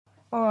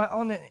All right,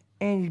 on the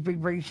Andy's Big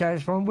Break Show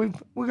this morning,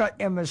 we've got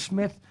Emma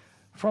Smith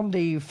from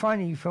the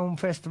Phony Film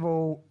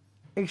Festival.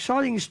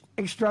 Exciting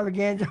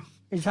extravaganza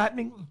is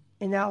happening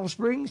in Alice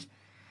Springs.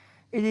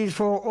 It is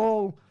for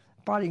all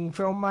budding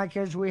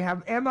filmmakers. We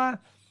have Emma.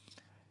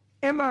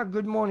 Emma,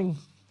 good morning.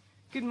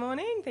 Good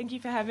morning. Thank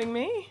you for having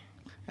me.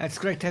 It's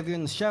great to have you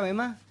on the show,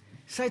 Emma.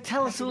 So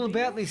tell us all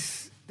about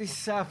this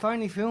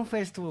Phony Film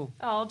Festival.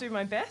 I'll do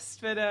my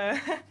best, but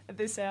at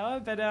this hour.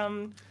 But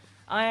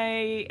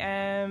I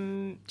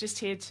am just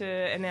here to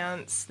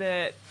announce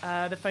that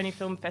the Phony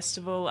Film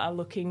Festival are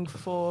looking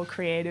for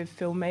creative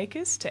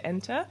filmmakers to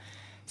enter.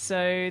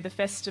 So the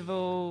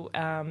festival,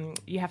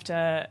 you have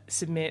to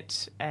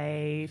submit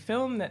a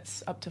film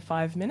that's up to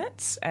 5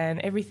 minutes, and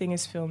everything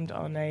is filmed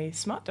on a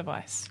smart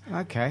device.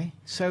 Okay,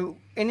 so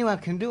anyone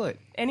can do it?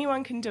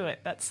 Anyone can do it.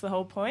 That's the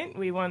whole point.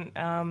 We want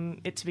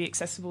it to be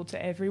accessible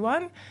to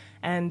everyone,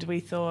 and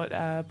we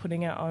thought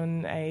putting it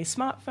on a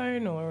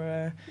smartphone or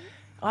a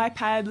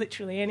iPad,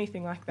 literally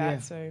anything like that. Yeah.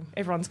 So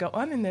everyone's got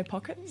one in their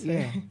pocket. So.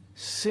 Yeah,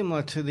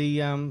 similar to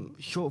the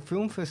short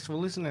film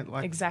festival, isn't it?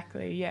 Like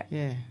exactly. Yeah.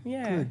 Yeah.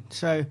 Yeah. Good.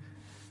 So,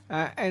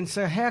 and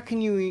so, how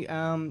can you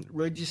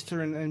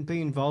register and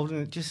be involved in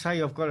it? Just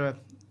say I've got a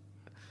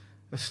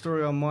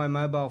story on my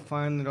mobile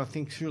phone that I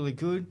think's really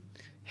good.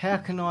 How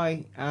can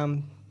I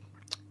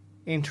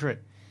enter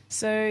it?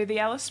 So the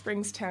Alice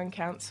Springs Town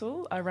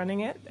Council are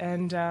running it,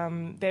 and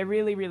they're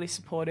really, really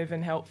supportive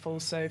and helpful.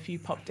 So if you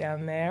pop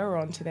down there or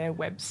onto their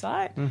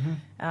website,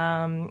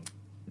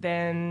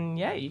 then,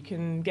 yeah, you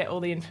can get all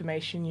the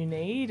information you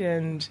need,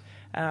 and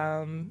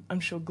I'm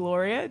sure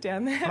Gloria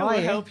down there will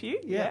help you.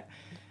 Yeah.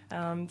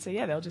 So,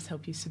 yeah, they'll just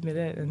help you submit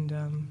it and,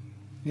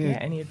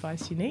 any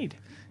advice you need.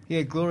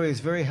 Yeah, Gloria is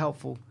very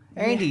helpful.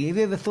 Andy, have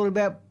you ever thought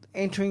about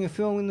entering a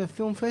film in the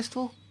film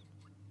festival?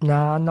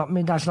 No, not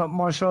me. That's not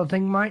my sort of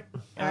thing, mate.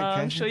 Okay.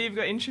 I'm sure you've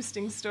got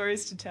interesting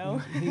stories to tell.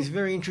 He's a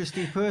very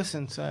interesting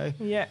person, so...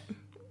 Yeah.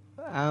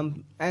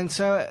 And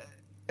so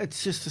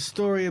it's just a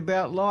story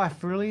about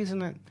life, really,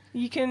 isn't it?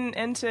 You can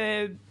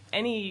enter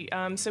any...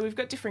 so we've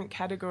got different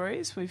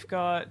categories. We've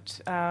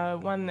got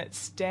one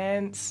that's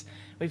dance,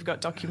 we've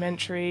got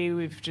documentary,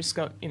 we've just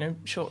got,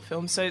 short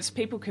films. So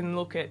people can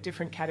look at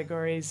different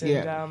categories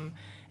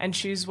and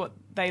choose what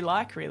they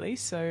like, really.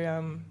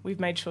 So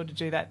we've made sure to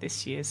do that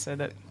this year so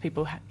that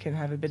people can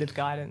have a bit of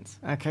guidance.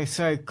 Okay,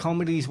 so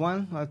comedy's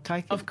one, I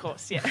take it? Of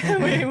course,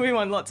 yeah. we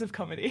want lots of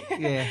comedy.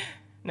 Yeah.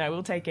 No,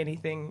 we'll take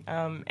anything.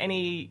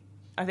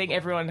 I think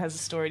everyone has a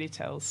story to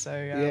tell, so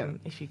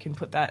if you can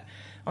put that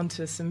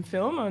onto some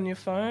film on your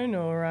phone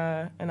or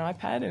an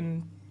iPad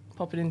and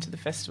pop it into the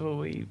festival,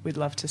 we'd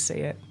love to see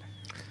it.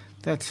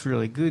 That's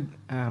really good.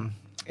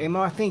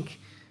 Emma, I think...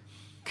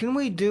 Can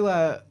we do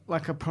a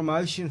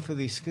promotion for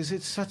this? Because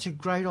it's such a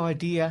great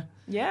idea.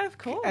 Yeah, of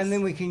course. And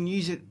then we can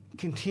use it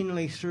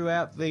continually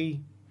throughout the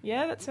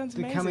that sounds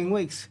amazing. Coming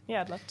weeks.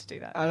 Yeah, I'd love to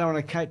do that. I don't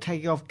want to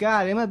take you off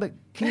guard, Emma, but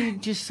can you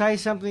just say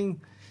something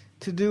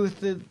to do with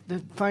the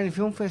Phony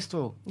Film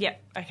Festival? Yeah,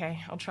 okay,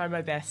 I'll try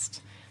my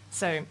best.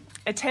 So,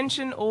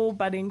 attention all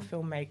budding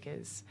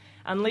filmmakers.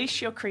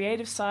 Unleash your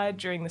creative side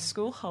during the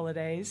school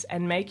holidays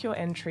and make your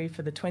entry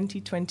for the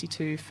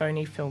 2022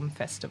 Phony Film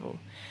Festival.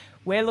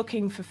 We're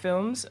looking for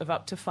films of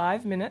up to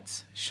 5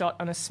 minutes, shot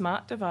on a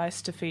smart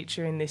device to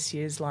feature in this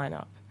year's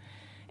lineup.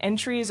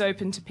 Entry is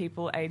open to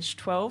people aged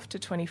 12 to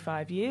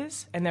 25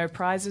 years, and there are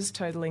prizes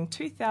totalling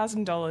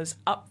 $2,000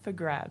 up for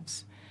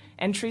grabs.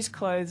 Entries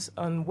close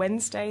on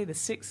Wednesday, the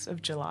 6th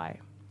of July.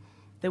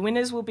 The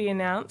winners will be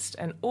announced,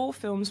 and all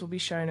films will be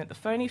shown at the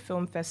Phony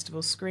Film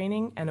Festival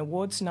screening and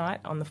awards night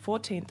on the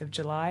 14th of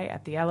July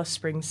at the Alice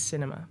Springs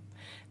Cinema.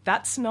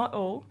 That's not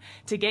all.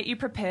 To get you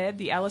prepared,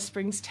 the Alice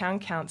Springs Town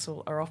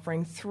Council are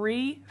offering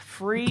 3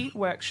 free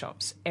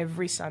workshops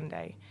every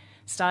Sunday,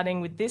 starting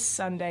with this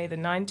Sunday, the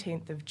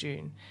 19th of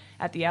June,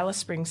 at the Alice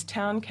Springs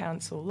Town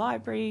Council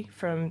Library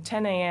from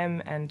 10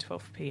 a.m. and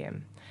 12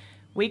 p.m.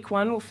 Week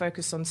 1 will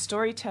focus on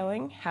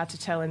storytelling, how to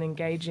tell an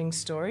engaging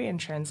story and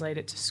translate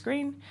it to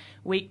screen.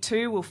 Week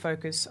 2 will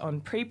focus on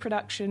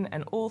pre-production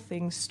and all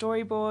things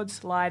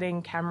storyboards,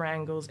 lighting, camera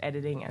angles,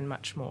 editing, and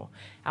much more.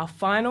 Our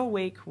final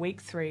week,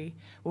 Week 3,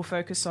 will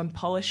focus on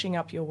polishing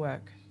up your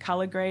work,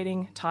 colour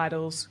grading,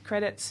 titles,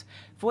 credits,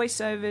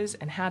 voiceovers,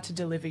 and how to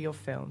deliver your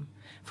film.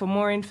 For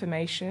more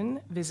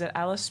information, visit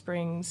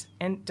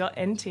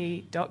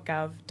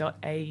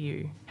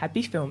alicesprings.nt.gov.au.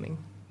 Happy filming.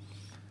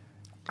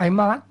 Hey,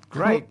 Mark.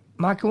 Great.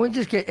 Mark, can we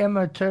just get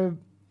Emma to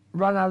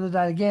run over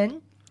that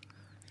again?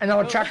 And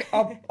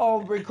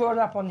I'll record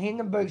up on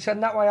Hindenburg, so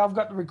that way I've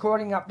got the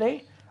recording up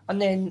there,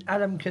 and then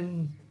Adam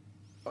can...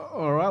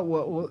 All right,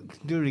 we'll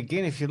do it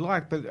again if you'd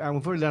like, but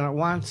we've already done it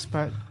once,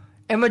 but...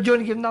 Emma, do you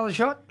want to give another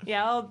shot?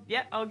 Yeah, I'll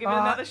give it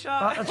another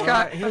shot. Right, let's go.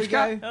 Right, here we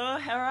go. Oh,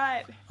 all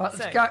right.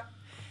 Let's go.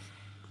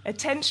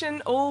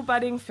 Attention all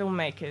budding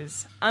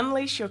filmmakers.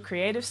 Unleash your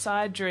creative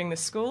side during the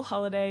school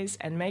holidays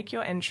and make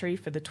your entry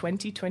for the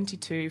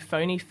 2022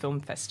 Phony Film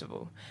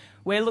Festival.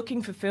 We're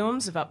looking for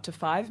films of up to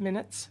 5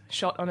 minutes,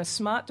 shot on a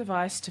smart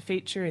device to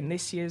feature in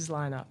this year's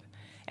lineup.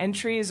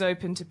 Entry is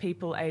open to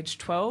people aged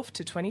 12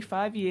 to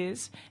 25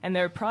 years, and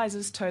there are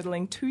prizes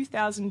totalling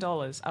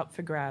 $2,000 up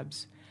for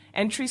grabs.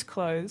 Entries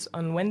close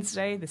on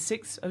Wednesday, the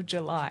 6th of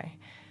July.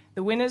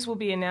 The winners will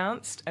be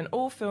announced, and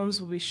all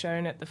films will be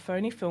shown at the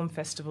Phoney Film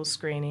Festival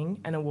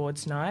screening and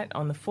awards night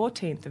on the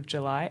 14th of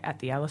July at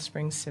the Alice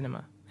Springs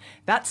Cinema.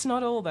 That's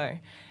not all, though.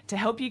 To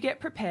help you get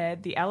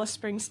prepared, the Alice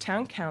Springs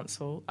Town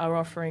Council are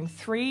offering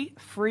 3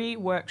 free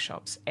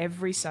workshops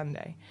every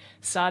Sunday,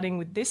 starting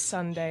with this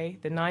Sunday,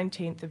 the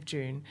 19th of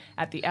June,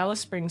 at the Alice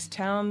Springs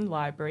Town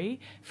Library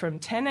from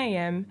 10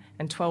 a.m.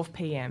 and 12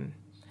 p.m.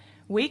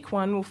 Week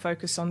 1 will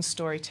focus on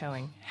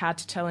storytelling, how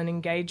to tell an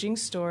engaging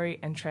story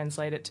and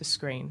translate it to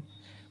screen.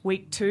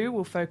 Week 2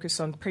 will focus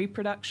on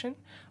pre-production,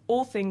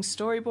 all things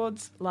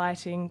storyboards,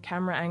 lighting,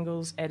 camera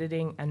angles,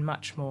 editing, and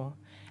much more.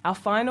 Our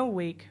final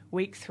week,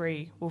 week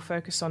 3, will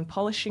focus on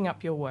polishing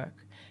up your work,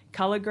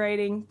 colour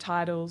grading,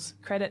 titles,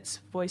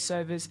 credits,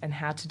 voiceovers, and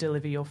how to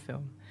deliver your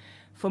film.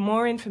 For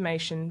more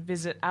information,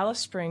 visit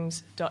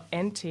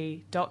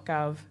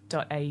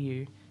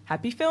alicesprings.nt.gov.au.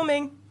 Happy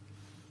filming!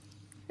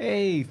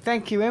 Hey,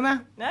 thank you,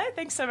 Emma. No,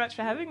 thanks so much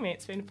for having me.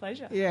 It's been a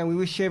pleasure. Yeah, we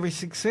wish you every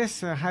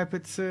success. I hope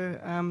it's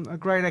a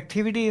great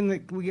activity and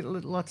that we get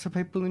lots of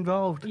people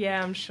involved.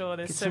 Yeah, I'm sure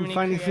there's Get so some many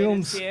funny creators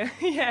films. here.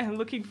 Yeah, I'm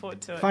looking forward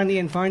to it. Funny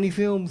and phony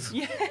films.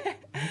 Yeah.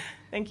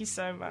 Thank you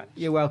so much.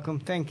 You're welcome.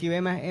 Thank you,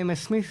 Emma. Emma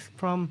Smith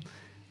from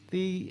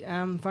the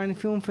Phoney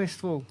Film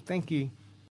Festival. Thank you.